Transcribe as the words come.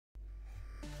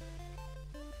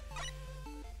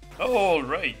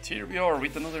Alright, here we are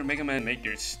with another Mega Man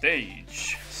Maker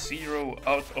stage. 0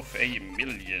 out of a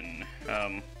million.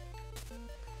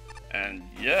 And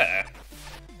yeah,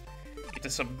 it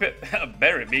is a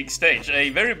very big stage. A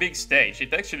very big stage.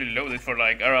 It actually loaded for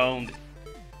like around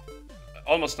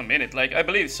almost a minute. Like I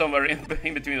believe somewhere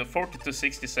in between 40 to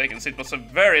 60 seconds. It was a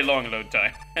very long load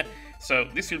time. So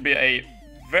this will be a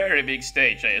very big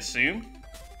stage, I assume.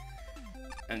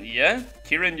 And yeah,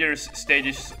 Kiranger's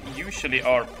stages usually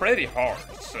are pretty hard,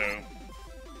 so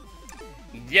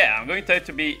yeah, I'm going to have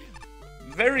to be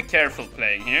very careful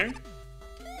playing here.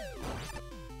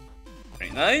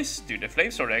 Very nice. Dude, the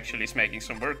flame sword actually is making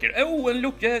some work here. Oh, and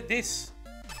look at this.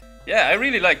 Yeah, I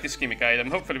really like this gimmick item.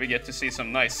 Hopefully we get to see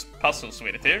some nice puzzles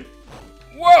with it here.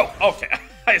 Whoa! Okay,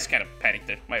 I just kind of panicked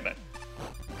there. My bad.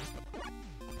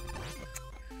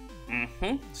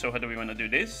 So how do we want to do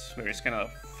this? We're just gonna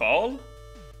fall.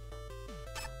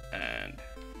 And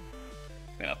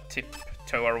we're gonna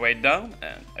tiptoe our way down,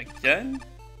 and again.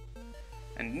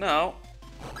 And now,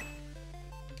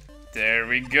 there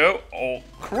we go. Oh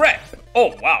crap!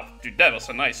 Oh wow, dude, that was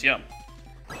a nice jump.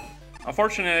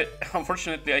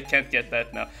 Unfortunately, I can't get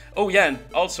that now. Oh yeah, and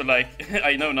also like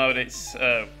I know nowadays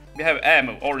we have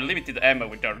ammo or limited ammo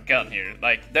with our gun here.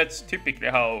 Like that's typically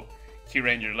how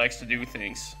Kiranger likes to do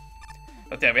things.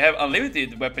 But yeah, we have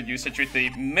unlimited weapon usage with the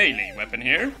melee weapon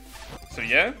here. So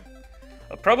yeah,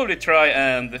 I'll probably try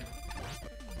and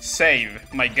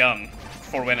save my gun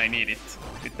for when I need it.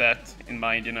 With that in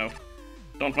mind, you know.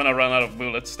 Don't want to run out of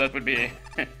bullets. That would be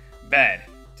bad,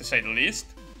 to say the least.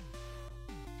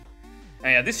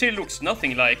 And yeah, this here looks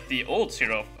nothing like the old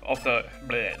Zero of the...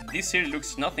 Bleh. This here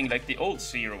looks nothing like the old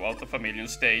Zero out of a million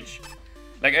stage.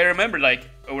 Like, I remember, like,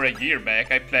 over a year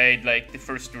back, I played, like, the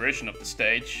first version of the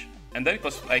stage. And then it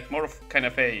was, like, more of kind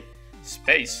of a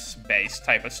space-based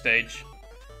type of stage.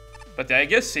 But I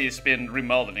guess he's been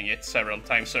remodeling it several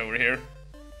times over here.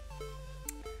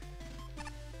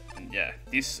 And yeah,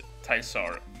 these tiles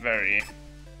are very...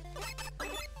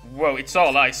 Whoa, it's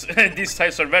all ice. These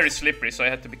tiles are very slippery, so I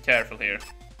have to be careful here.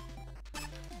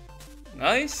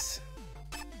 Nice.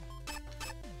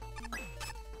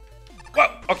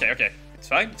 Whoa, okay. It's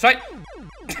fine, it's fine.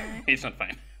 It's not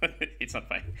fine. It's not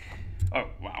fine. Oh,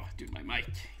 wow, dude, my mic.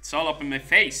 It's all up in my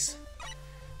face.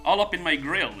 All up in my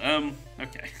grill.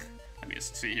 Okay. Let me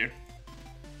just see here.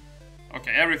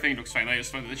 Okay, everything looks fine. I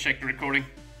just wanted to check the recording.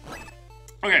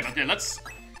 Okay, but yeah, let's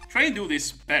try and do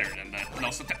this better than that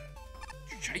last attempt.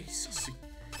 Jesus.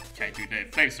 Okay, dude,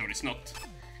 the flame sword is not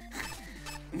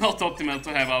optimal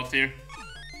to have out here.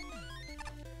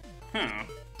 Huh.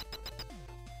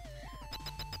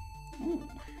 Ooh.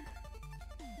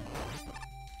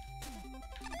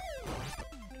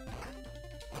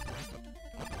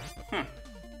 Huh.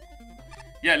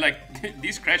 Yeah, like,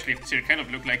 these crash lifts here kind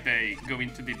of look like they go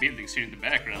into the buildings here in the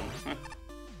background. Huh.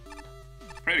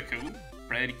 Pretty cool.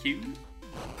 Pretty cute.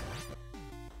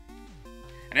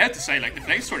 And I have to say, like, the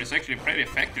flame sword is actually pretty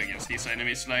effective against these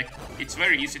enemies. Like, it's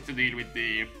very easy to deal with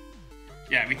the...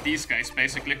 Yeah, with these guys,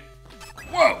 basically.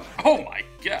 Whoa! Oh my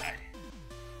god!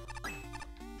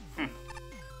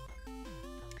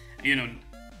 You know...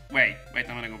 Wait, I'm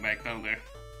gonna go back down there.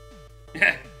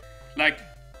 Yeah, like...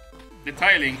 The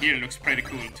tiling here looks pretty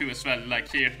cool too as well,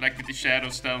 like here, like with the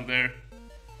shadows down there.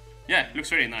 Yeah, looks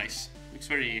very nice. Looks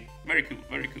very cool,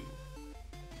 very cool.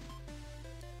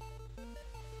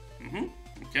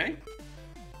 Okay.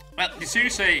 Well, this here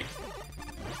is a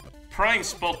prime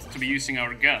spot to be using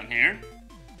our gun here.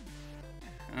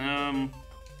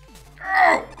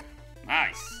 Oh!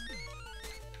 Nice.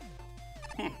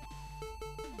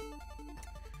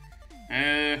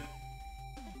 There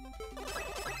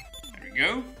we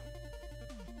go.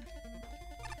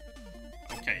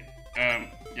 Okay,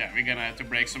 yeah, we're gonna have to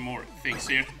break some more things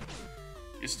here.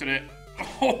 Just to the...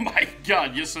 Oh my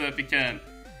god, just so that we can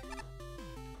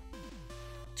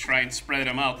try and spread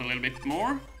them out a little bit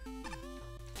more.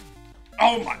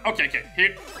 Oh my... Okay,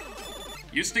 here.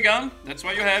 Use the gun, that's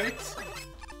why you have it.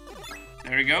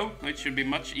 There we go, it should be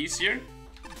much easier.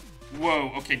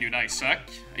 Whoa, okay dude, I suck.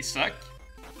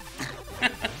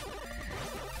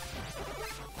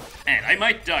 And I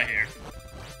might die here.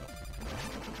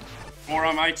 Or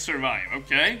I might survive,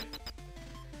 okay?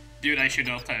 Dude, I should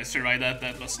not have survived that.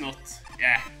 That was not...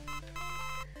 Yeah.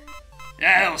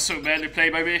 Yeah, that was so badly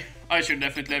played by me. I should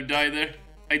definitely have died there.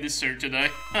 I deserve to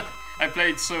die. I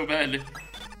played so badly.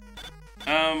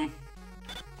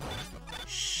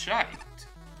 Shite.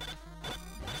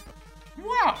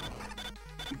 Wow.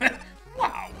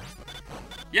 Wow.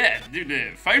 Yeah, dude,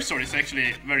 the fire sword is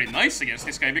actually very nice against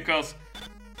this guy because...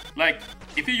 Like,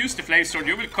 if you use the flame sword,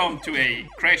 you will come to a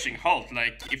crashing halt.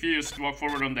 Like, if you just walk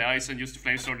forward on the ice and use the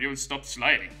flame sword, you will stop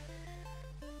sliding.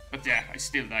 But yeah, I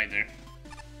still died there.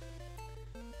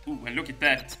 Ooh, and look at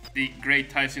that. The gray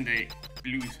tiles in the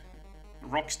blue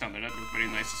rock standard. That looked very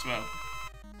nice as well.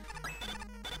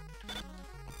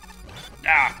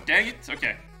 Ah, dang it.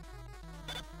 Okay.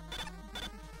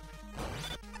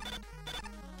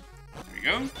 There we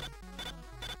go.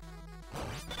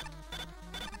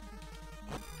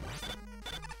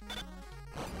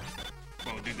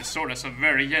 Oh, dude, the sword has a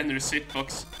very generous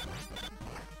hitbox.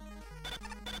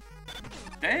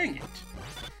 Dang it.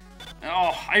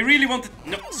 Oh, I really wanted...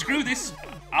 No, screw this.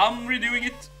 I'm redoing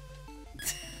it.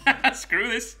 Screw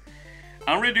this.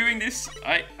 I'm redoing this.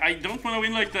 I don't want to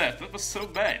win like that. That was so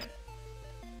bad.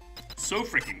 So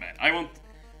freaking bad. I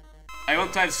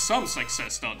want to have some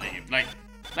success, don't I? Like,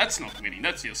 that's not winning.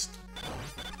 That's just...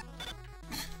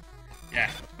 yeah,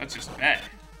 that's just bad.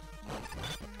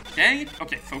 Dang it.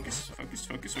 Okay, focus, focus,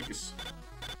 focus, focus.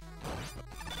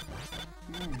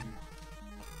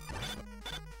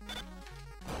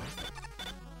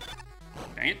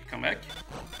 Dang it, come back.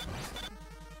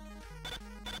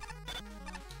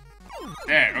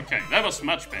 There, okay, that was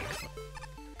much better.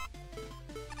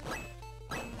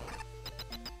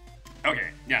 Okay,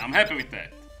 yeah, I'm happy with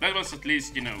that. That was at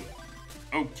least, you know,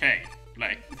 okay.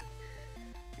 Like,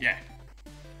 yeah.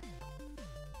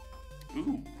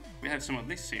 Ooh, we have some of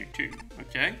this here too,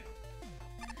 okay.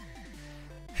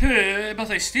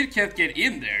 But I still can't get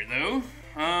in there though.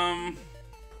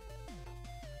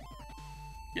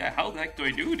 Yeah, how the heck do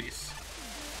I do this?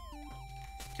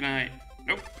 Can I...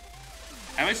 Nope.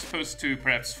 Am I supposed to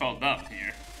perhaps fall down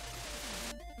here?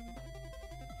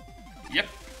 Yep,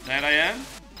 that I am.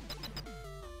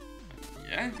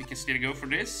 Yeah, we can still go for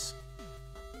this.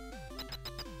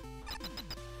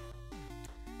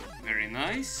 Very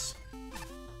nice.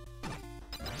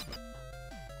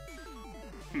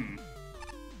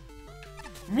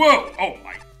 Whoa! Oh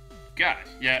my god,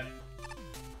 yeah.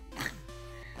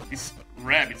 These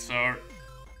rabbits are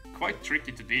quite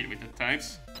tricky to deal with at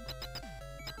times.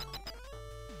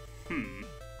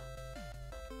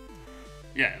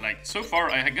 Yeah, like, so far,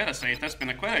 I gotta say, it has been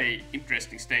a quite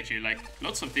interesting stage here, like,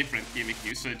 lots of different gimmick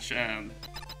usage, and...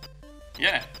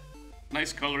 yeah,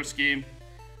 nice color scheme.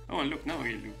 Oh, and look, now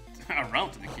we look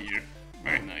around to the key here.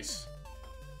 Very nice.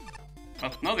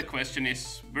 But now the question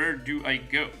is, where do I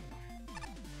go?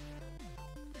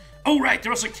 Oh, right,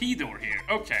 there was a key door here.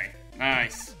 Okay,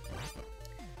 nice.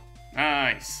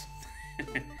 Nice.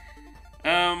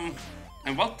 And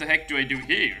what the heck do I do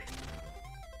here?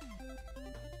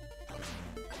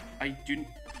 I do...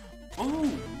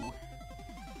 Oh!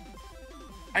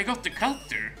 I got the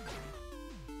cutter!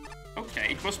 Okay,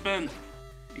 it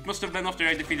must have been after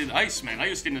I defeated Iceman. I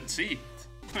just didn't see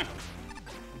it.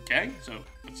 Okay, so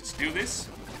let's just do this.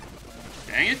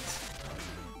 Dang it.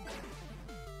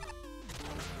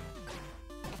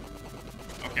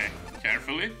 Okay,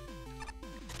 carefully.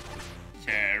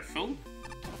 Careful.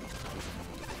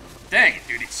 Dang it,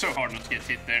 dude, it's so hard not to get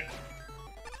hit there.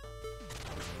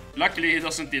 Luckily, he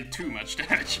doesn't deal too much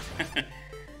damage.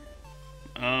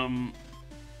 I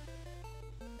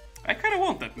kinda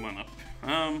want that one up.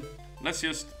 Let's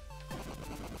just...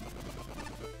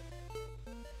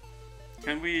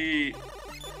 Can we...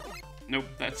 Nope,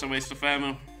 that's a waste of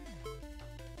ammo.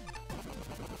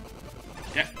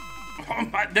 Yeah.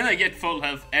 But then I get full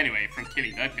health anyway from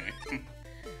killing that guy.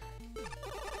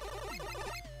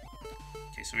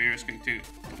 Okay, so we're just going to do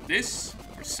this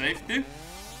for safety.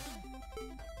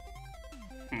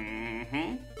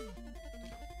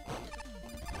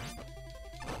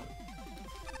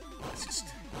 Let's just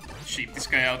cheat this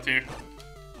guy out here.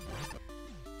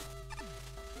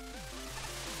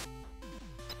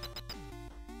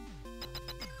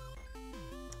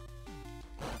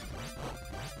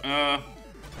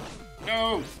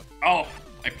 No! Oh,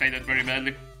 I played that very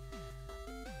badly.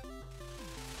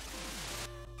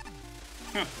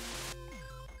 Huh.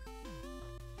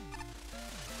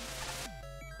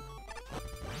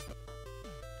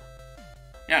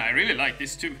 Yeah, I really like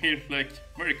this too here, like,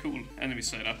 very cool enemy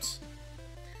setups.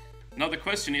 Now the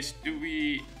question is, do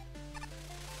we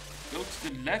go to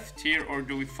the left here or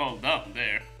do we fall down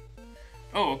there?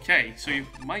 Oh, okay, so you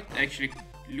might actually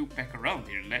loop back around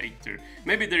here later.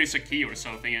 Maybe there is a key or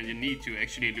something and you need to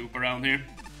actually loop around here.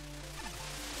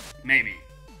 Maybe.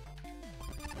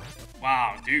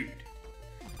 Wow, dude.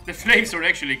 The flamesword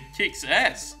actually kicks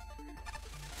ass.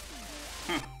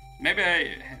 Huh. Maybe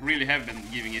I really have been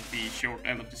giving it the short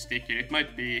end of the stick here. It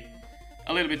might be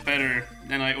a little bit better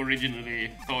than I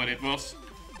originally thought it was.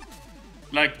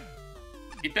 Like,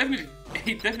 it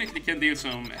definitely can deal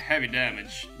some heavy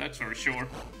damage, that's for sure.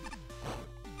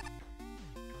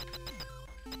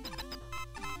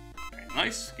 Very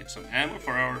nice, get some ammo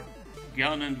for our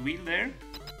gun and wheel there.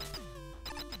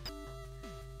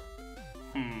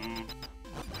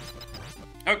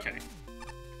 Okay.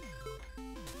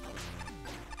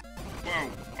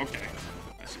 Whoa, okay.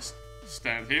 Let's just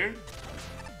stand here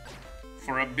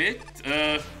for a bit.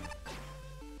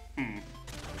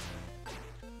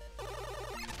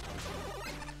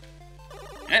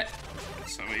 Yeah,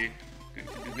 so we're going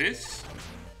to do this.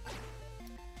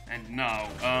 And now,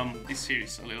 this here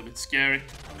is a little bit scary.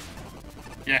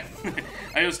 Yeah,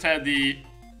 I just had the...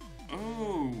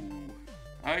 Oh,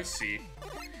 I see.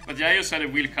 But yeah, I just had a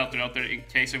wheel cutter out there in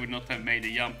case I would not have made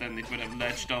the jump, then it would have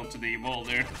latched onto the wall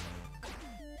there.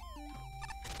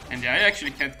 And yeah, I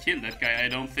actually can't kill that guy, I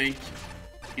don't think,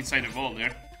 inside the wall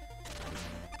there.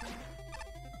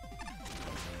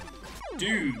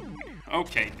 Dude,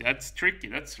 okay, that's tricky,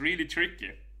 that's really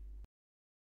tricky.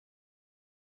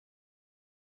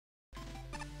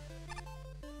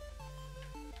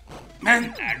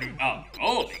 Men är du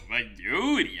allvarlig? Vad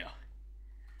gör jag?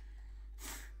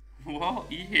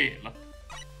 Vad i hela?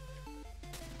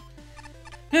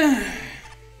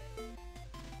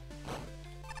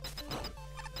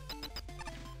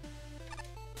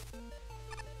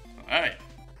 Alright,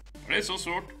 det är så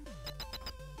svårt.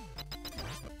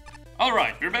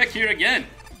 Alright, we're back here again.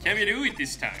 Can we do it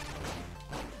this time?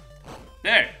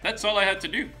 There, that's all I had to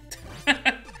do.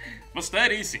 Was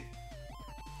that easy?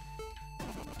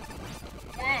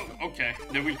 Whoa, okay,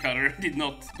 the wheel cutter did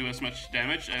not do as much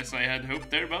damage as I had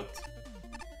hoped there, but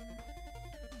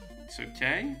it's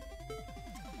okay.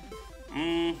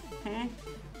 Can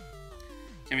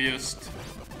we just...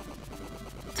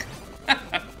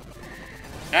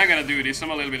 I'm gonna do this,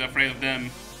 I'm a little bit afraid of them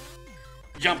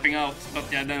jumping out, but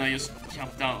yeah, then I just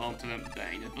jumped down onto them.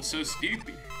 Dang, that was so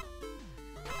stupid.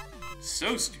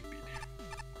 So stupid.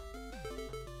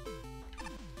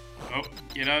 Oh,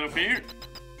 get out of here.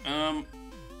 There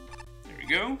we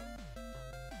go.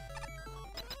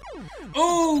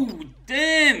 Oh,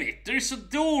 damn it! There's a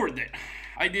door there.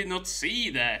 I did not see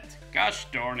that. Gosh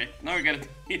darn it. Now I gotta do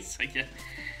this again.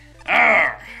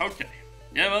 Ah, okay.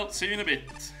 Yeah, well, see you in a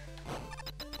bit.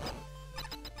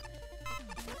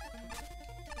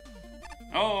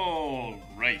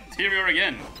 Alright, here we are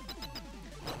again.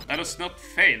 Let us not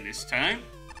fail this time.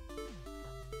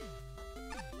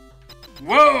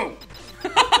 Whoa!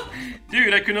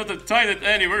 Dude, I could not have timed it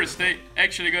any worse. They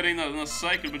actually got in on a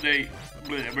cycle, but they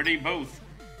both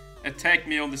attacked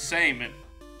me on the same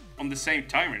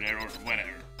timer there, or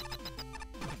whatever.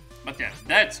 But yeah,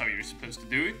 that's how you're supposed to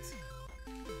do it.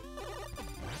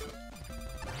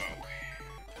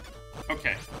 Whoa.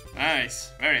 Okay,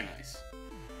 nice, very nice.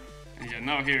 And yeah,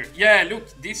 now here, yeah, look,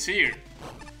 this here.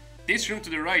 This room to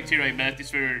the right here, I bet,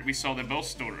 is where we saw the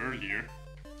boss door earlier.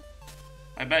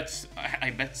 I bet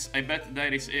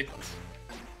that is it.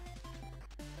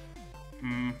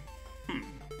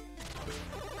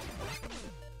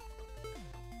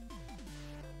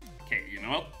 Okay, you know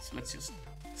what? Let's just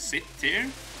sit here,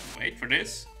 wait for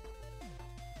this.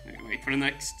 Wait for the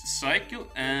next cycle,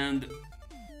 and...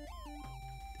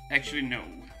 Actually, no.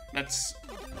 Let's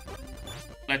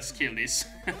kill this.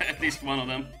 At least one of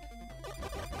them.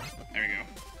 There we go.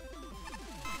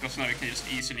 Because now we can just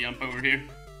easily jump over here.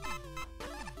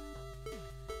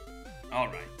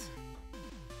 Alright.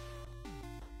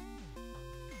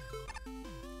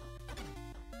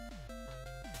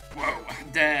 Whoa,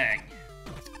 dang.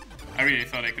 I really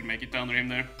thought I could make it under him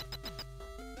there.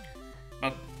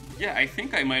 But yeah, I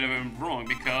think I might have been wrong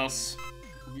because...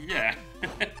 Yeah.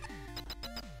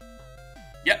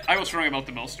 Yeah, I was wrong about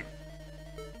the monster.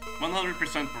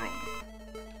 100% wrong.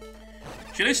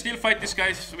 Should I still fight these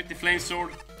guys with the flame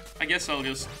sword? I guess I'll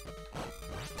just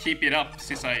keep it up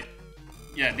since I...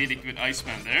 Yeah, did it with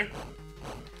Iceman there.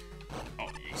 Oh,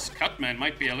 jeez. Cutman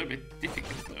might be a little bit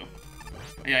difficult, though.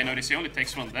 Yeah, I notice he only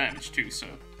takes 1 damage, too, so...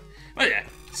 But yeah,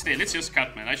 still, it's just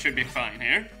Cutman. I should be fine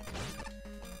here.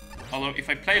 Although, if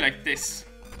I play like this...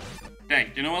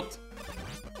 Dang, you know what?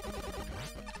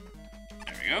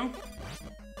 There we go.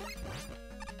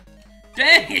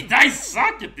 Dang it, I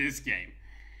suck at this game!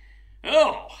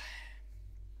 Oh!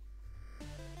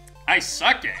 I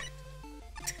suck at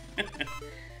it!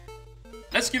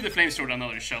 Let's give the flame sword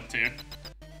another shot here.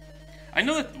 I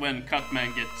know that when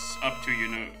Cutman gets up to, you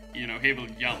know, he will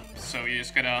jump, so you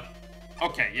just gotta...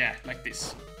 Okay, yeah, like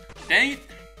this. Dang it!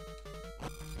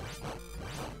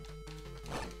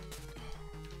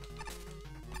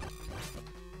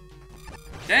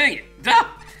 Dang it! Duh!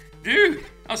 Dude!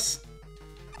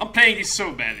 I'm playing this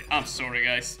so badly. I'm sorry,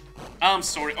 guys. I'm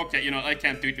sorry. Okay, you know, I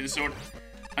can't do it with the sword.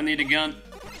 I need a gun.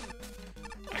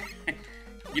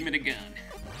 Give me the gun.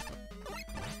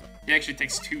 He actually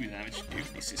takes 2 damage. Dude,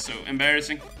 this is so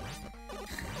embarrassing.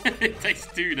 It takes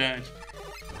 2 damage.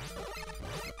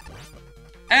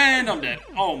 And I'm dead.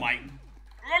 Oh my.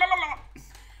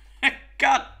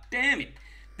 God damn it.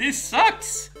 This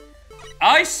sucks.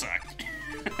 I suck.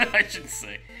 I should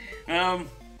say.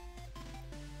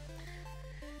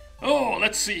 Oh,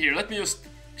 let's see here. Let me just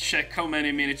check how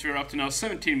many minutes we're up to now.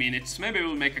 17 minutes. Maybe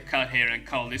we'll make a cut here and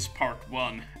call this part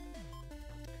 1.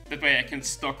 That way I can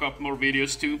stock up more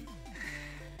videos too.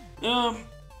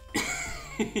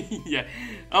 Yeah,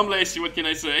 I'm lazy, what can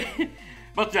I say?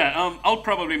 But yeah, I'll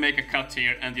probably make a cut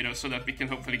here, and you know, so that we can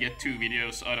hopefully get 2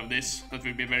 videos out of this. That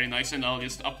will be very nice, and I'll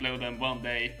just upload them one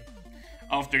day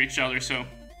after each other. So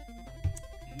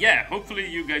yeah, hopefully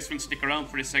you guys will stick around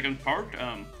for the second part.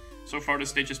 So far the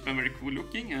stage has been very cool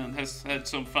looking and has had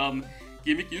some fun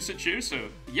gimmick usage here. So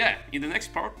yeah, in the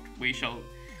next part we shall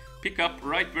pick up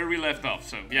right where we left off.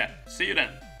 So yeah, see you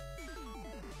then.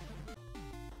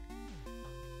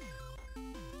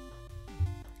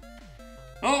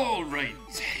 Alright,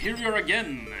 here we are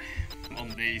again on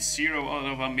the 0 out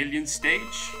of a million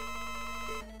stage.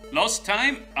 Last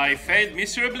time I failed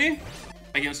miserably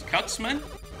against Cutman.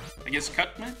 And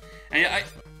yeah,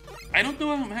 I don't know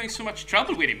why I'm having so much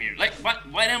trouble with him here. Like,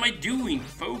 what am I doing?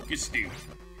 Focus, dude.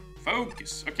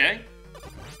 Focus, okay?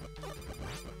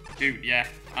 Dude, yeah,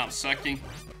 I'm sucking.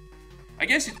 I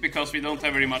guess it's because we don't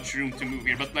have very much room to move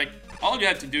here, but like, all you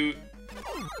have to do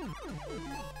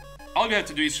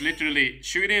is literally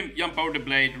shoot him, jump over the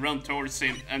blade, run towards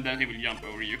him, and then he will jump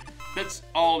over you. That's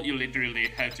all you literally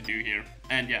have to do here.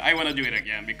 And yeah, I wanna do it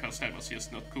again, because that was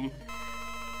just not cool.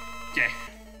 Okay,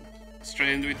 let's try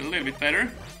and do it a little bit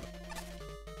better.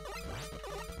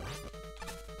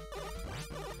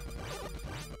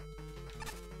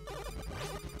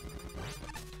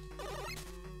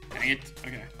 Dang it,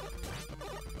 okay.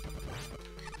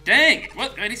 Dang it,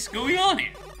 what is going on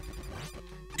here?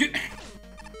 Dude.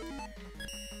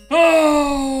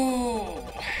 Oh!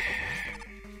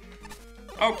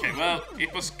 Okay, well,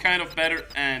 it was kind of better,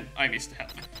 and I missed the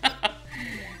helmet.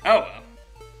 Oh well.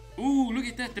 Ooh, look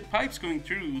at that, the pipe's going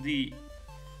through the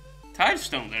tile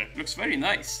stone there. Looks very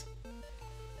nice.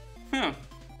 Huh.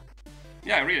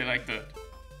 Yeah, I really like that.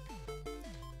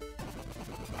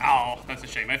 Oh, that's a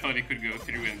shame. I thought it could go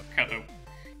through and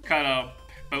cut up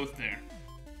both there.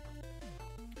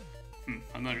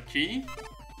 Another key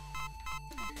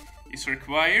is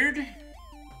required.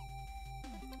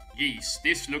 Jeez,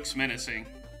 this looks menacing.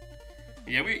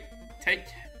 Yeah, we take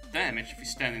damage if we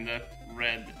stand in that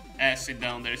red acid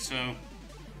down there, so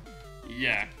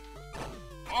yeah.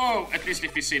 Oh, at least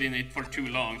if we sit in it for too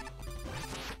long.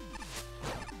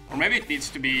 Or maybe it needs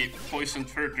to be poisoned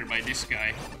further by this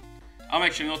guy. I'm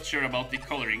actually not sure about the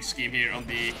coloring scheme here on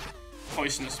the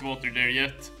poisonous water there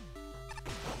yet.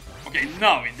 Okay,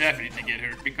 now we definitely get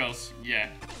hurt because, yeah.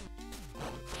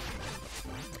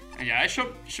 And yeah, I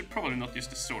should probably not use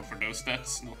the sword for those.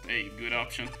 That's not a good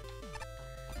option.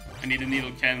 I need a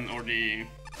needle cannon or the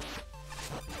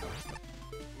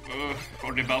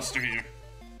buster here.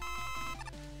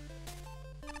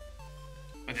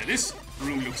 But yeah, this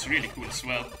room looks really cool as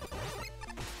well.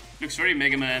 Looks very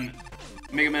Mega Man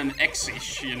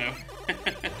X-ish, you know.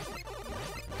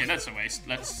 Okay, that's a waste.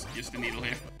 Let's use the needle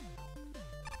here.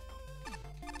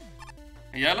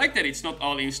 And yeah, I like that it's not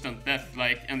all instant death,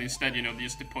 like, and instead, you know,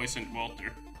 use the poisoned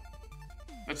water.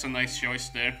 That's a nice choice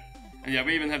there. And yeah,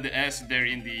 we even have the acid there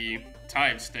in the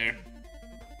tiles there.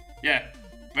 Yeah,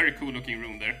 very cool looking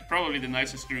room there. Probably the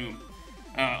nicest room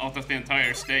out of the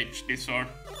entire stage this far.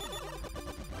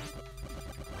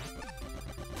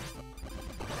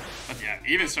 But yeah,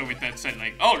 even so with that said,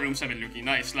 like, all rooms have been looking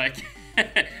nice, like,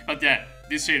 but yeah,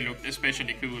 this here looked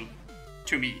especially cool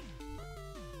to me.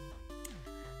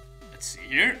 Let's see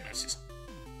here, let's just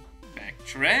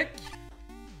backtrack.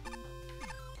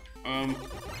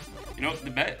 You know,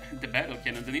 the battle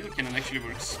cannon, the needle cannon actually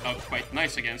works out quite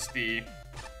nice against the,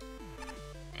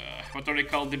 what are they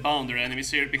called, the bounder enemies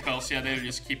here, because yeah, they'll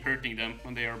just keep hurting them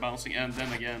when they are bouncing, and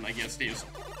then again, I guess they just,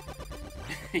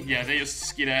 yeah, they just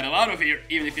skedaddle out of here,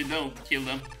 even if you don't kill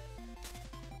them.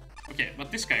 Okay,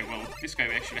 but this guy won't. This guy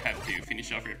we actually have to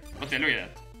finish off here. But yeah, look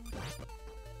at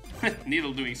that.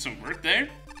 Needle doing some work there.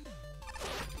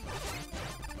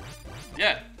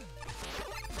 Yeah.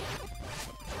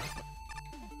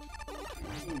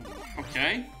 Ooh,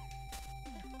 okay.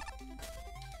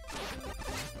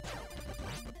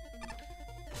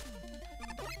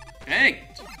 Dang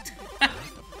it.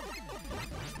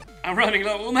 I'm running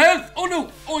low on health. Oh no.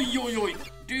 Oi, oi, oi.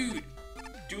 Dude,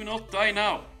 do not die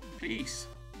now. please.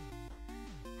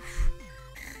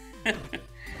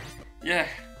 Yeah.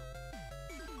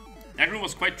 That room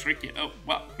was quite tricky. Oh,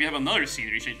 wow, we have another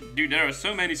scenery change. Dude, there are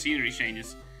so many scenery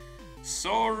changes.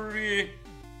 Sorry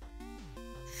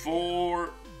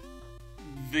for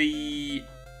the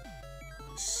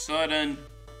sudden...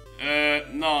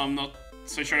 no, I'm not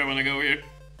so sure I want to go here.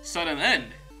 Sudden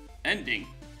ending.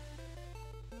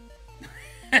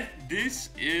 This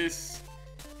is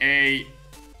a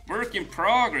work in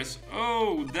progress.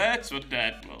 Oh, that's what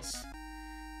that was.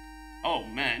 Oh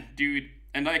man, dude.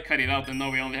 And I cut it out and now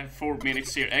we only have 4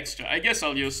 minutes here extra. I guess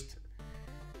I'll just...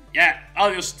 Yeah,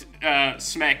 I'll just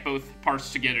smack both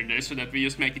parts together there so that we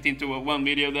just make it into one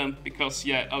video then. Because,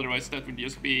 yeah, otherwise that would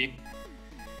just be...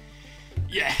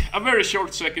 Yeah, a very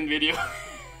short second video.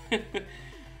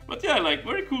 But yeah, like,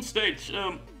 very cool stage.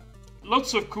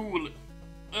 Lots of cool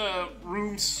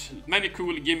rooms, many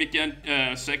cool gimmick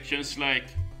and sections, like...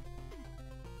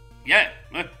 Yeah,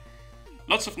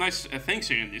 lots of nice things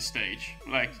here in this stage.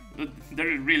 Like, there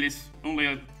really is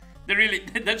only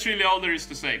that's really all there is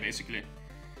to say, basically.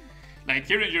 Like,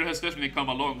 Kiranger has definitely come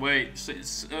a long way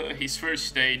since his first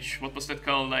stage. What was that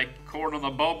called? Like, Corn on a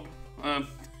Bob?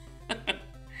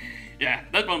 Yeah,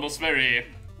 that one was very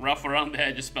rough around the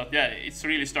edges, but yeah, it's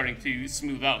really starting to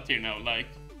smooth out here now, like,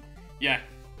 yeah.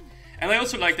 And I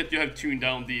also like that you have tuned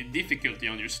down the difficulty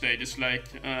on your stages,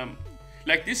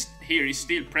 like this here is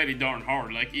still pretty darn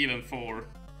hard, like, even for,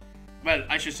 well,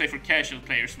 I should say for casual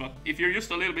players, but if you're just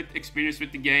a little bit experienced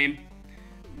with the game,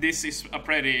 this is a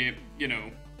pretty, you know,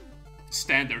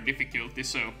 standard difficulty,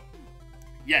 so,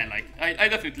 yeah, like, I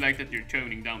definitely like that you're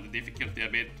toning down the difficulty a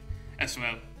bit as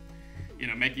well, you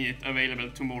know, making it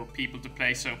available to more people to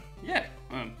play, so, yeah,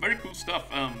 very cool stuff.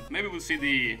 Maybe we'll see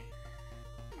the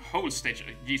whole stage.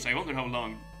 Geez, I wonder how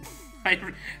long...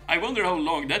 I wonder how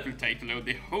long that will take to load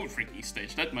the whole freaking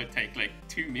stage. That might take like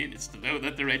 2 minutes to load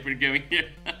at the rate we're going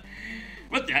here.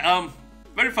 But yeah,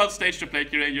 very fun stage to play,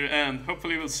 Kiranger, and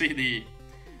hopefully we'll see the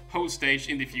whole stage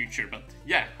in the future. But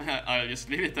yeah, I'll just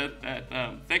leave it at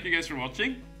that. Thank you guys for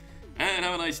watching, and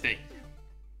have a nice day.